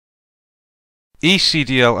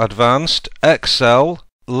ECDL Advanced, Excel,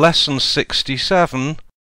 Lesson 67,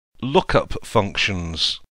 Lookup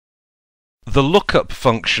functions. The lookup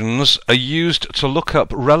functions are used to look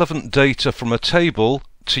up relevant data from a table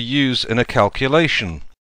to use in a calculation.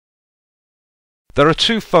 There are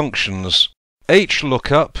two functions,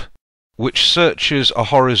 HLOOKUP, which searches a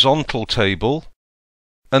horizontal table,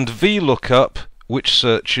 and VLOOKUP, which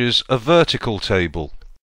searches a vertical table.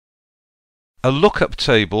 A lookup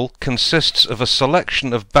table consists of a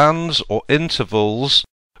selection of bands or intervals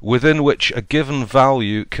within which a given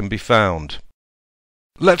value can be found.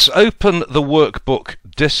 Let's open the workbook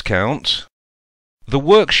Discount. The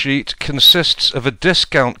worksheet consists of a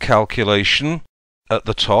discount calculation at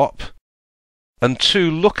the top and two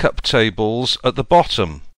lookup tables at the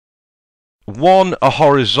bottom. One a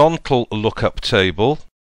horizontal lookup table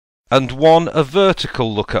and one a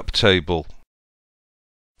vertical lookup table,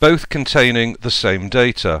 both containing the same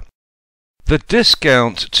data. The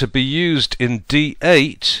discount to be used in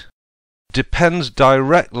D8 depends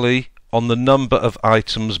directly on the number of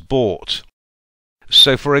items bought.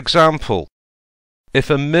 So for example, if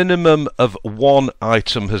a minimum of one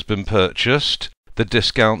item has been purchased, the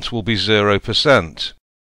discount will be 0%.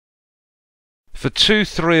 For 2,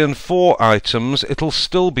 3 and 4 items it'll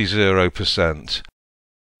still be 0%.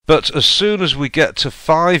 But as soon as we get to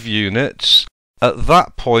 5 units, at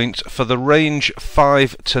that point, for the range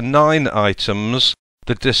 5 to 9 items,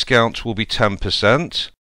 the discount will be 10%.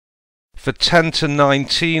 For 10 to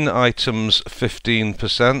 19 items,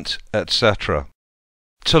 15%, etc.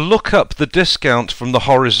 To look up the discount from the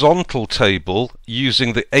horizontal table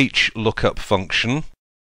using the HLOOKUP function,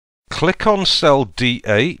 click on cell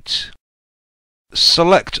D8,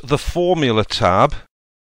 select the Formula tab,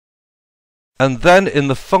 and then in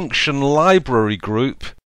the Function Library group,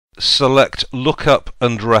 select Lookup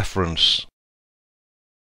and Reference.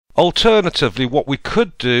 Alternatively, what we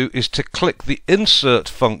could do is to click the Insert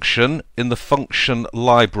function in the Function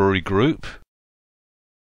Library group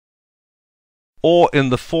or in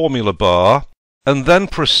the formula bar, and then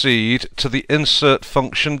proceed to the Insert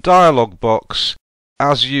function dialog box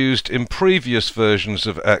as used in previous versions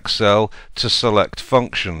of Excel to select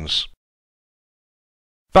functions.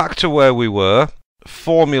 Back to where we were,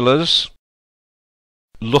 Formulas,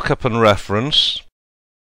 Lookup and Reference,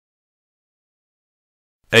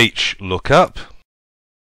 HLOOKUP.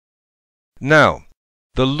 Now,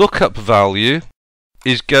 the lookup value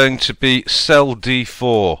is going to be cell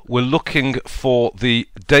D4. We're looking for the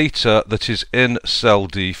data that is in cell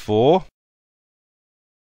D4.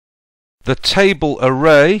 The table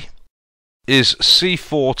array is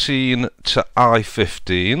C14 to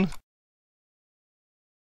I15.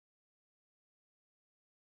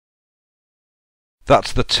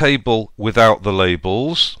 That's the table without the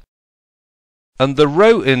labels. And the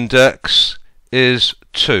row index is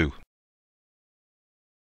 2.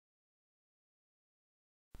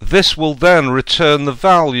 This will then return the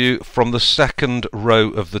value from the second row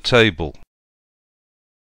of the table.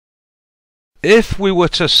 If we were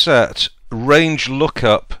to set range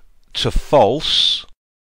lookup to false,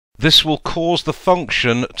 this will cause the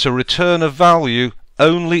function to return a value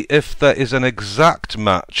only if there is an exact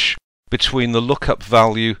match between the lookup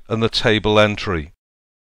value and the table entry.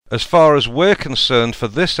 As far as we're concerned for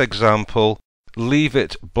this example, leave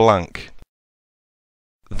it blank.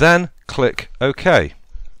 Then click OK.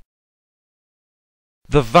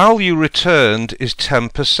 The value returned is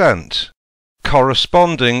 10%,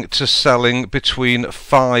 corresponding to selling between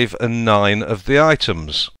 5 and 9 of the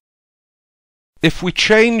items. If we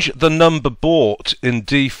change the number bought in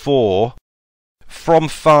D4 from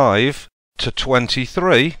 5 to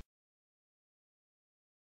 23,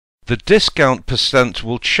 the discount percent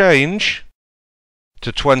will change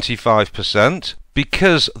to 25%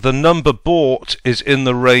 because the number bought is in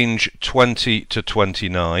the range 20 to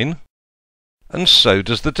 29, and so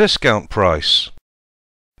does the discount price.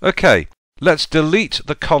 OK, let's delete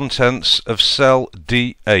the contents of cell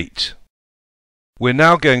D8. We're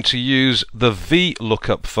now going to use the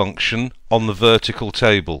VLOOKUP function on the vertical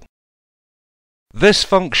table. This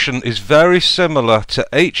function is very similar to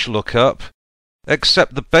HLOOKUP,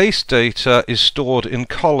 except the base data is stored in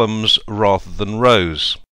columns rather than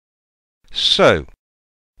rows. So,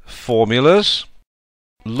 Formulas,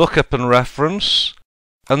 Lookup and Reference,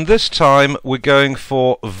 and this time we're going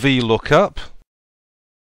for VLOOKUP.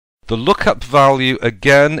 The lookup value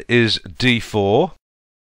again is D4.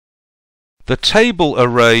 The table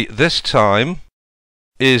array this time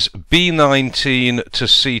is B19 to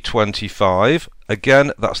C25.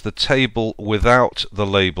 Again, that's the table without the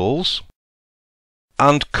labels.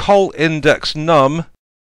 And col index num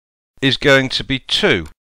is going to be 2.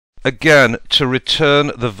 again to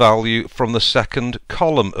return the value from the second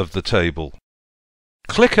column of the table.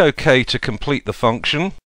 Click OK to complete the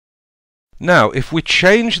function. Now, if we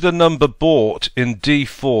change the number bought in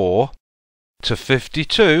D4 to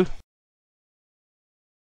 52,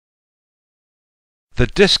 the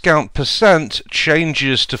discount percent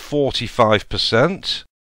changes to 45%,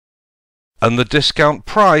 and the discount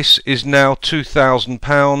price is now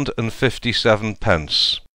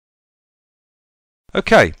 £2,000.57.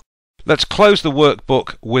 Okay, let's close the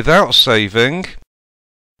workbook without saving,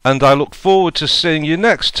 and I look forward to seeing you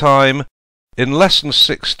next time in Lesson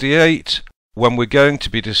 68, when we're going to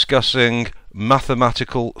be discussing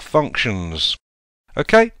mathematical functions.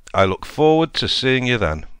 Okay, I look forward to seeing you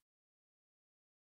then.